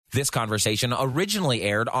This conversation originally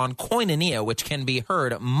aired on Koinonia, which can be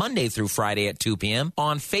heard Monday through Friday at 2 p.m.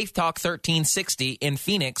 on Faith Talk 1360 in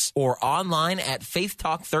Phoenix or online at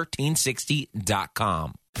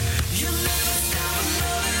faithtalk1360.com.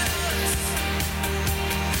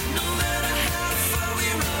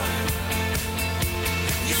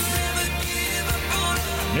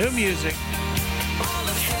 New music.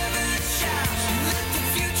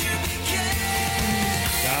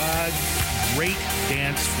 God's great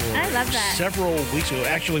dance for I love that. Several weeks ago.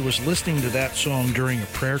 Actually, was listening to that song during a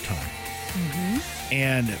prayer time.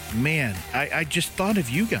 And man, I just thought of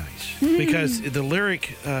you guys because the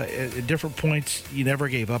lyric at different points, you never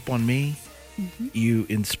gave up on me. You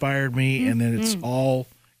inspired me. And then it's all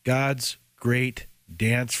God's great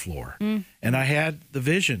dance floor. And I had the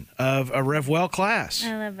vision of a Rev Well class.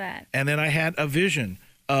 I love that. And then I had a vision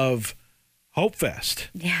of Hope Fest.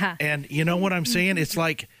 Yeah. And you know what I'm saying? It's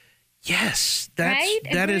like, yes,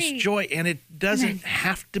 that is joy. And it doesn't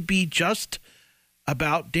have to be just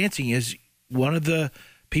about dancing. Is one of the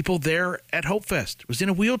people there at Hope Fest was in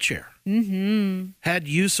a wheelchair. Had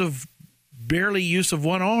barely use of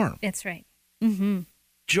one arm. That's right.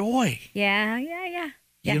 Joy. Yeah.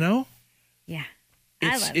 You know? Yeah.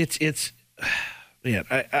 It's man,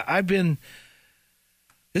 I've been,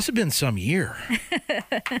 this has been some year.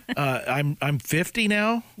 I'm 50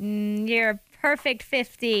 now. You're a perfect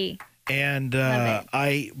 50. And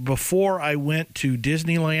before I went to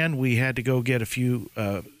Disneyland, we had to go get a few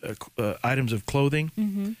items of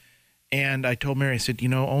clothing. And I told Mary, I said,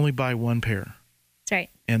 only buy one pair. That's right.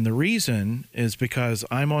 And the reason is because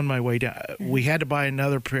I'm on my way down. We had to buy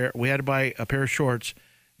another pair. We had to buy a pair of shorts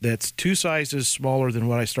that's 2 sizes smaller than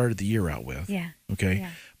what I started the year out with. Yeah. Okay. Yeah.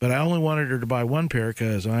 But I only wanted her to buy one pair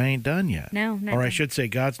because I ain't done yet. No, not Or I done. should say,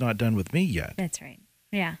 God's not done with me yet. That's right.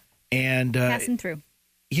 Yeah. And Passing through.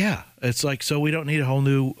 yeah, it's like, so we don't need a whole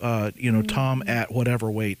new, Tom at whatever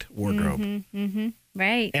weight wardrobe.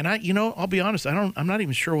 Right. And I'll be honest, I'm not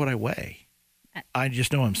even sure what I weigh. I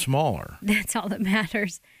just know I'm smaller. That's all that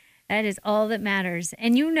matters. That is all that matters.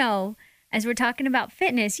 And as we're talking about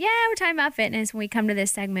fitness, we're talking about fitness when we come to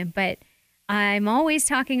this segment, but I'm always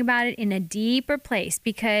talking about it in a deeper place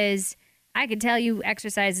because I could tell you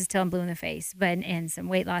exercises till I'm blue in the face, and some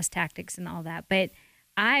weight loss tactics and all that. But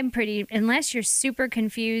unless you're super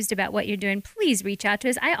confused about what you're doing, please reach out to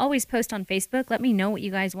us. I always post on Facebook. Let me know what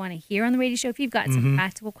you guys want to hear on the radio show if you've got some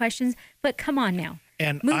practical questions. But come on now.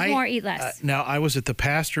 And Move more, eat less. Now, I was at the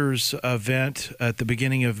pastor's event at the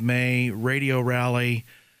beginning of May, radio rally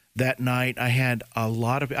that night. I had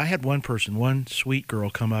one sweet girl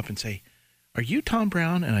come up and say, "Are you Tom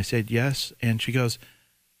Brown?" And I said, "Yes." And she goes,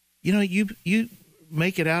 you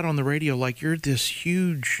make it out on the radio like you're this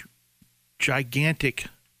huge, gigantic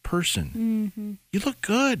person. You look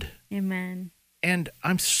good. Amen. And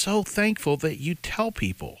I'm so thankful that you tell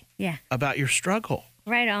people about your struggle.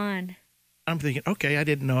 Right on. I'm thinking, okay, I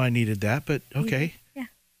didn't know I needed that, but okay. Yeah.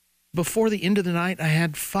 Before the end of the night, I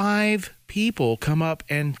had 5 people come up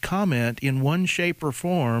and comment in one shape or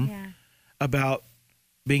form about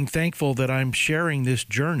being thankful that I'm sharing this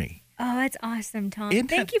journey. Oh, that's awesome, Tom. Isn't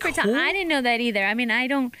Thank that you for cool? I didn't know that either. I mean, I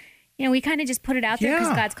don't, we kind of just put it out there because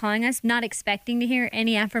Yeah. God's calling us, not expecting to hear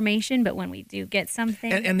any affirmation, but when we do get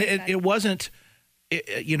something. And it wasn't,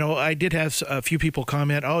 I did have a few people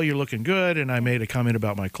comment, "Oh, you're looking good." And I made a comment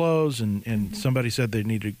about my clothes, and somebody said they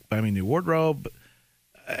need to buy me a new wardrobe.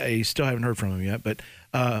 I still haven't heard from them yet, but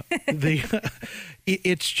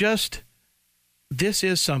it's just, this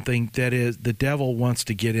is something that is, the devil wants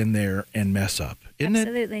to get in there and mess up, isn't it?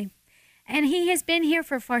 Absolutely. And he has been here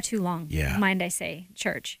for far too long. Yeah. Mind I say,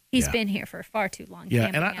 church. He's been here for far too long. Yeah,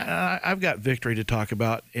 and camping out. I've got victory to talk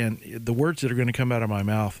about, and the words that are going to come out of my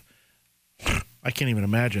mouth, I can't even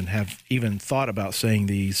imagine, have even thought about saying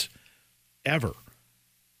these ever.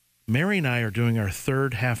 Mary and I are doing our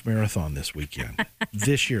 3rd half marathon this weekend,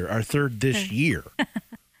 this year, our 3rd this year.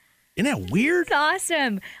 Isn't that weird? That's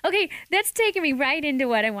awesome. Okay, that's taking me right into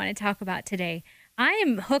what I want to talk about today. I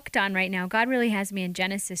am hooked on right now. God really has me in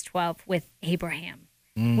Genesis 12 with Abraham,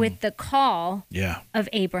 with the call of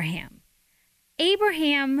Abraham.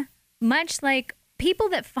 Abraham, much like people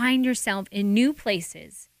that find yourself in new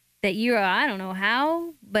places that I don't know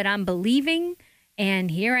how, but I'm believing,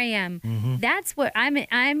 and here I am. That's what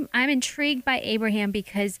I'm intrigued by Abraham,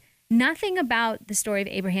 because nothing about the story of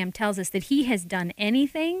Abraham tells us that he has done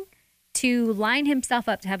anything to line himself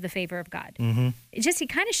up to have the favor of God. It just, he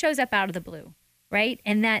kind of shows up out of the blue, right?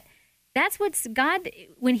 And that's what's God,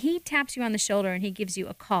 when he taps you on the shoulder and he gives you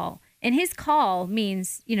a call, and his call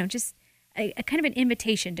means, just a kind of an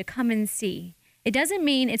invitation to come and see. It doesn't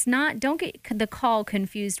mean it's not, don't get the call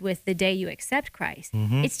confused with the day you accept Christ.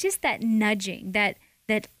 It's just that nudging, that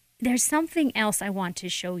there's something else I want to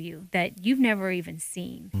show you that you've never even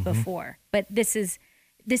seen before. But this is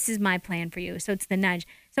my plan for you. So it's the nudge.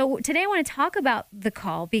 So today I want to talk about the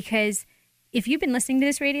call, because if you've been listening to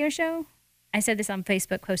this radio show, I said this on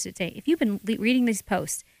Facebook, posted today, if you've been reading these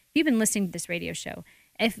posts, if you've been listening to this radio show,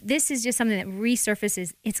 if this is just something that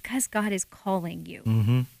resurfaces, it's because God is calling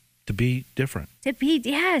you. To be different. To be,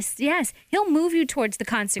 yes. He'll move you towards the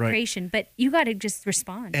consecration, but you got to just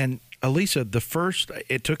respond. And Elisa,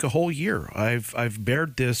 it took a whole year. I've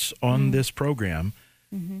bared this on this program.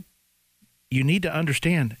 You need to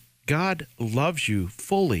understand, God loves you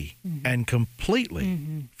fully and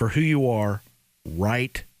completely for who you are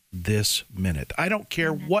right this minute. I don't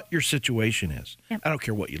care what your situation is. I don't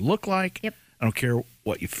care what you look like. I don't care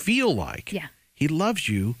what you feel like. He loves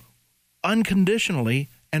you unconditionally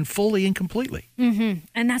and fully and completely.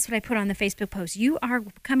 And that's what I put on the Facebook post. You are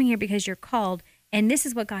coming here because you're called, and this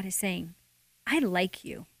is what God is saying. I like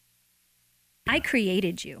you. I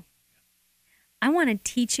created you. I want to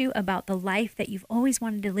teach you about the life that you've always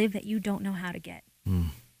wanted to live that you don't know how to get.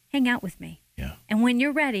 Hang out with me. And when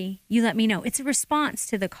you're ready, you let me know. It's a response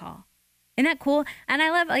to the call. Isn't that cool? And I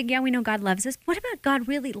love, we know God loves us. What about God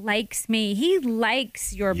really likes me? He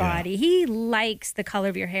likes your body. He likes the color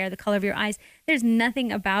of your hair, the color of your eyes. There's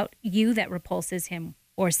nothing about you that repulses him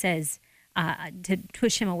or says to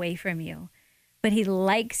push him away from you. But he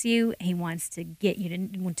likes you. He wants to get you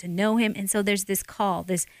to know him. And so there's this call.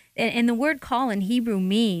 And the word call in Hebrew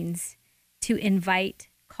means to invite,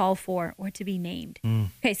 call for, or to be named.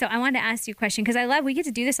 Okay, so I wanted to ask you a question, because we get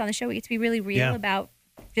to do this on the show. We get to be really real about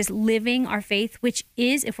just living our faith, which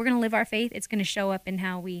is, if we're going to live our faith, it's going to show up in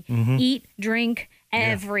how we eat, drink,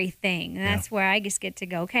 everything. And that's where I just get to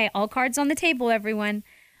go, okay, all cards on the table, everyone.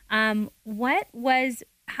 What was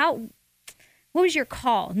your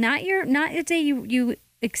call? Not the day you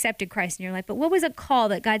accepted Christ in your life, but what was a call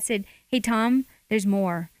that God said, hey, Tom, there's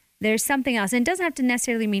more. There's something else. And it doesn't have to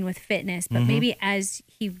necessarily mean with fitness, but maybe as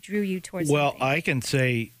he drew you towards something. I can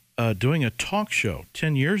say doing a talk show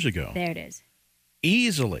 10 years ago. There it is.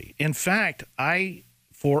 Easily. In fact,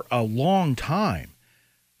 for a long time,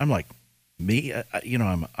 I'm like,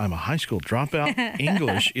 I'm a high school dropout.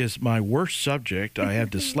 English is my worst subject. I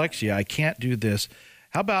have dyslexia. I can't do this.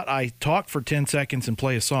 How about I talk for 10 seconds and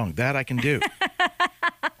play a song? That I can do.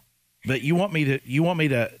 But you want me to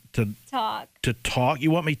talk. To talk?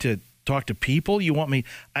 You want me to talk to people? You want me?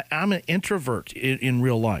 I'm an introvert in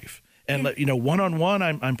real life, and one-on-one,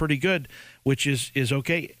 I'm pretty good, which is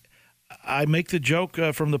okay. I make the joke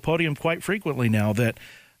from the podium quite frequently now that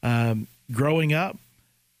growing up,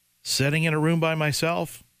 sitting in a room by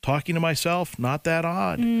myself, talking to myself, not that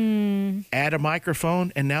odd. Add a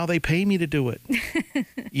microphone, and now they pay me to do it.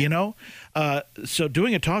 So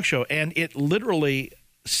doing a talk show, and it literally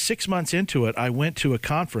 6 months into it, I went to a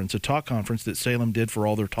talk conference that Salem did for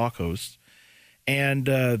all their talk hosts, and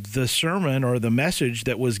the sermon or the message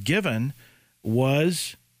that was given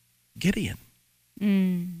was Gideon.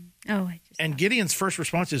 And Gideon's first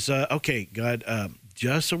response is, okay, God,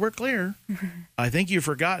 just so we're clear, I think you've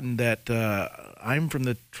forgotten that I'm from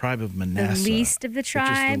the tribe of Manasseh. The least of the tribe.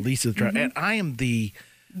 Which is the least of the tribe. And I am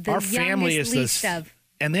our family is least of.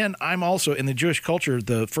 And then I'm also, in the Jewish culture,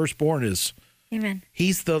 the firstborn is, Amen.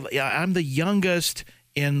 I'm the youngest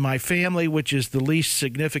in my family, which is the least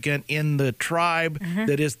significant, in the tribe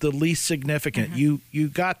that is the least significant. You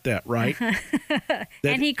got that, right?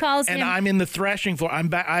 And he calls him. And I'm in the threshing floor.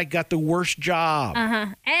 I got the worst job.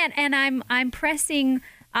 And I'm pressing.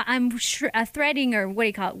 I'm threading, or what do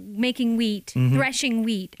you call it? Making wheat, threshing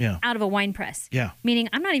wheat out of a wine press. Yeah. Meaning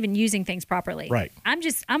I'm not even using things properly. Right. I'm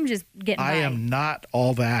just getting by. I am not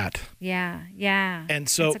all that. Yeah. And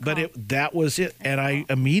so, that was it. And I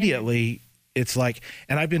immediately. It's like,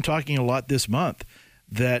 and I've been talking a lot this month,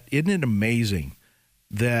 that isn't it amazing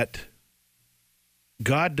that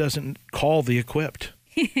God doesn't call the equipped?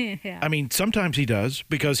 I mean, sometimes he does,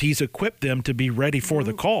 because he's equipped them to be ready for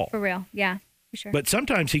the call. For real. Yeah, for sure. But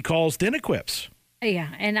sometimes he calls, then equips. Yeah.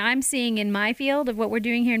 And I'm seeing in my field of what we're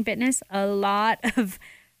doing here in fitness, a lot of,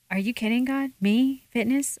 are you kidding, God? Me?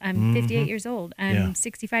 Fitness? I'm 58 years old. I'm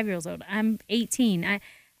 65 years old. I'm 18.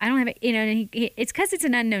 I don't have it, and it's because it's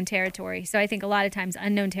an unknown territory. So I think a lot of times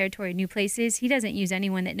unknown territory, new places, he doesn't use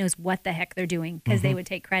anyone that knows what the heck they're doing, because they would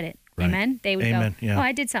take credit. Right. Amen? They would go, oh,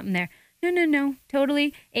 I did something there. No,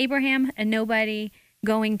 totally. Abraham, a nobody,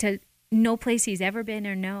 going to no place he's ever been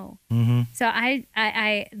or know. So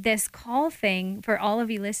I this call thing for all of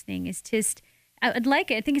you listening is just, I would like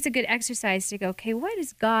it. I think it's a good exercise to go, okay, what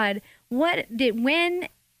is God, when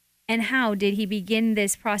And how did he begin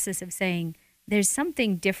this process of saying, there's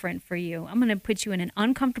something different for you. I'm going to put you in an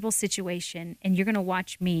uncomfortable situation, and you're going to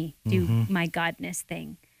watch me do my godness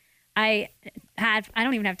thing. I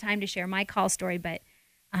don't even have time to share my call story, but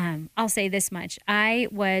I'll say this much. I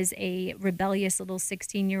was a rebellious little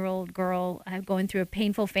 16-year-old girl going through a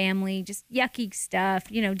painful family, just yucky stuff,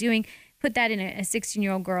 put that in a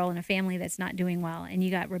 16-year-old girl in a family that's not doing well, and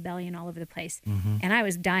you got rebellion all over the place. And I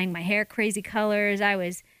was dyeing my hair crazy colors. I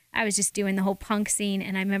was just doing the whole punk scene.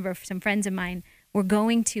 And I remember some friends of mine were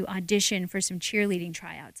going to audition for some cheerleading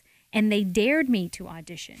tryouts. And they dared me to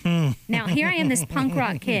audition. Now, here I am, this punk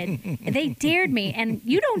rock kid. And they dared me. And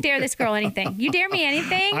you don't dare this girl anything. You dare me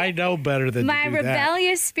anything? I know better than my to do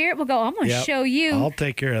rebellious spirit will go, I'm going to show you. I'll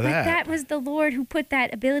take care of that. But that was the Lord who put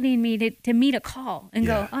that ability in me to meet a call and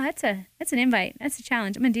go, oh, that's an invite. That's a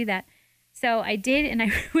challenge. I'm going to do that. So I did, and I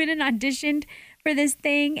went and auditioned for this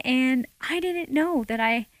thing. And I didn't know that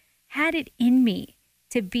I had it in me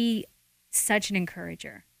to be such an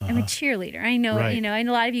encourager. I'm a cheerleader. I know, right. And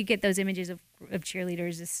a lot of you get those images of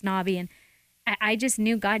cheerleaders as snobby. And I just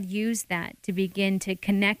knew God used that to begin to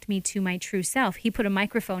connect me to my true self. He put a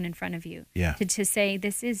microphone in front of you to say,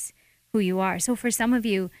 this is who you are. So for some of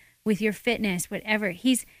you with your fitness, whatever,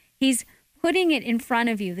 he's putting it in front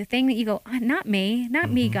of you. The thing that you go, not me,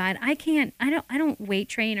 God. I don't weight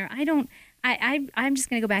train, or I'm just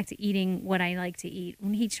going to go back to eating what I like to eat.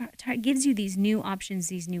 When he gives you these new options,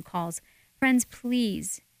 these new calls, friends,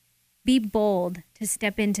 please be bold to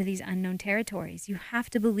step into these unknown territories. You have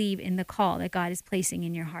to believe in the call that God is placing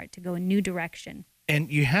in your heart to go a new direction.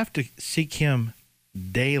 And you have to seek him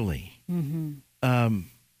daily.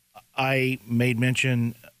 I made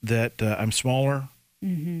mention that I'm smaller.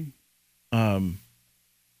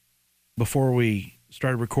 Before we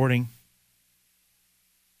started recording,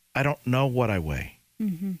 I don't know what I weigh.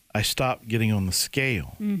 I stopped getting on the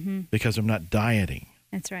scale because I'm not dieting.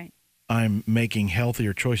 That's right. I'm making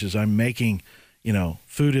healthier choices. I'm making,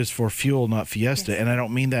 food is for fuel, not fiesta. Yes. And I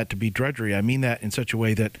don't mean that to be drudgery. I mean that in such a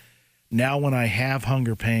way that now when I have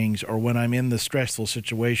hunger pangs or when I'm in the stressful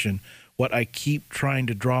situation, what I keep trying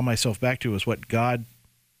to draw myself back to is what God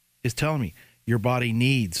is telling me your body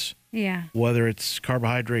needs. Yeah. Whether it's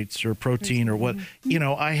carbohydrates or protein or what,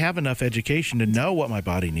 I have enough education to know what my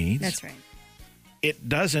body needs. That's right. It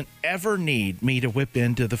doesn't ever need me to whip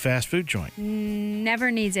into the fast food joint.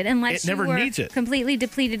 Never needs it. Unless it never needs it. Completely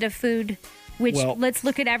depleted of food, which let's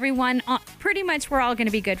look at everyone. Pretty much we're all going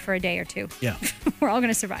to be good for a day or two. Yeah. We're all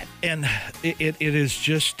going to survive. And it is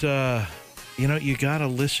just, you got to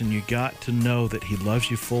listen. You got to know that he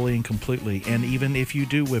loves you fully and completely. And even if you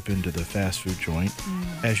do whip into the fast food joint,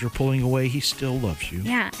 as you're pulling away, he still loves you.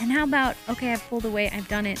 Yeah. And how about, okay, I've pulled away. I've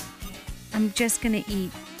done it. I'm just going to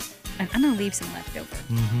eat. I'm going to leave some left over.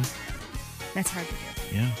 That's hard to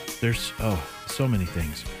do. Yeah. There's, so many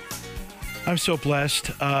things. I'm so blessed.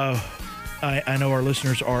 I know our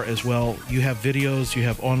listeners are as well. You have videos, you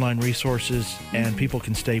have online resources, and people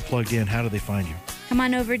can stay plugged in. How do they find you? Come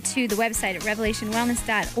on over to the website at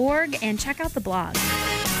revelationwellness.org and check out the blog.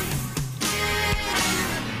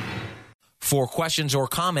 For questions or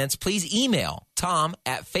comments, please email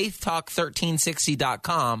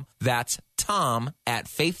Tom@faithtalk1360.com. That's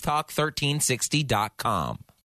Tom@faithtalk1360.com.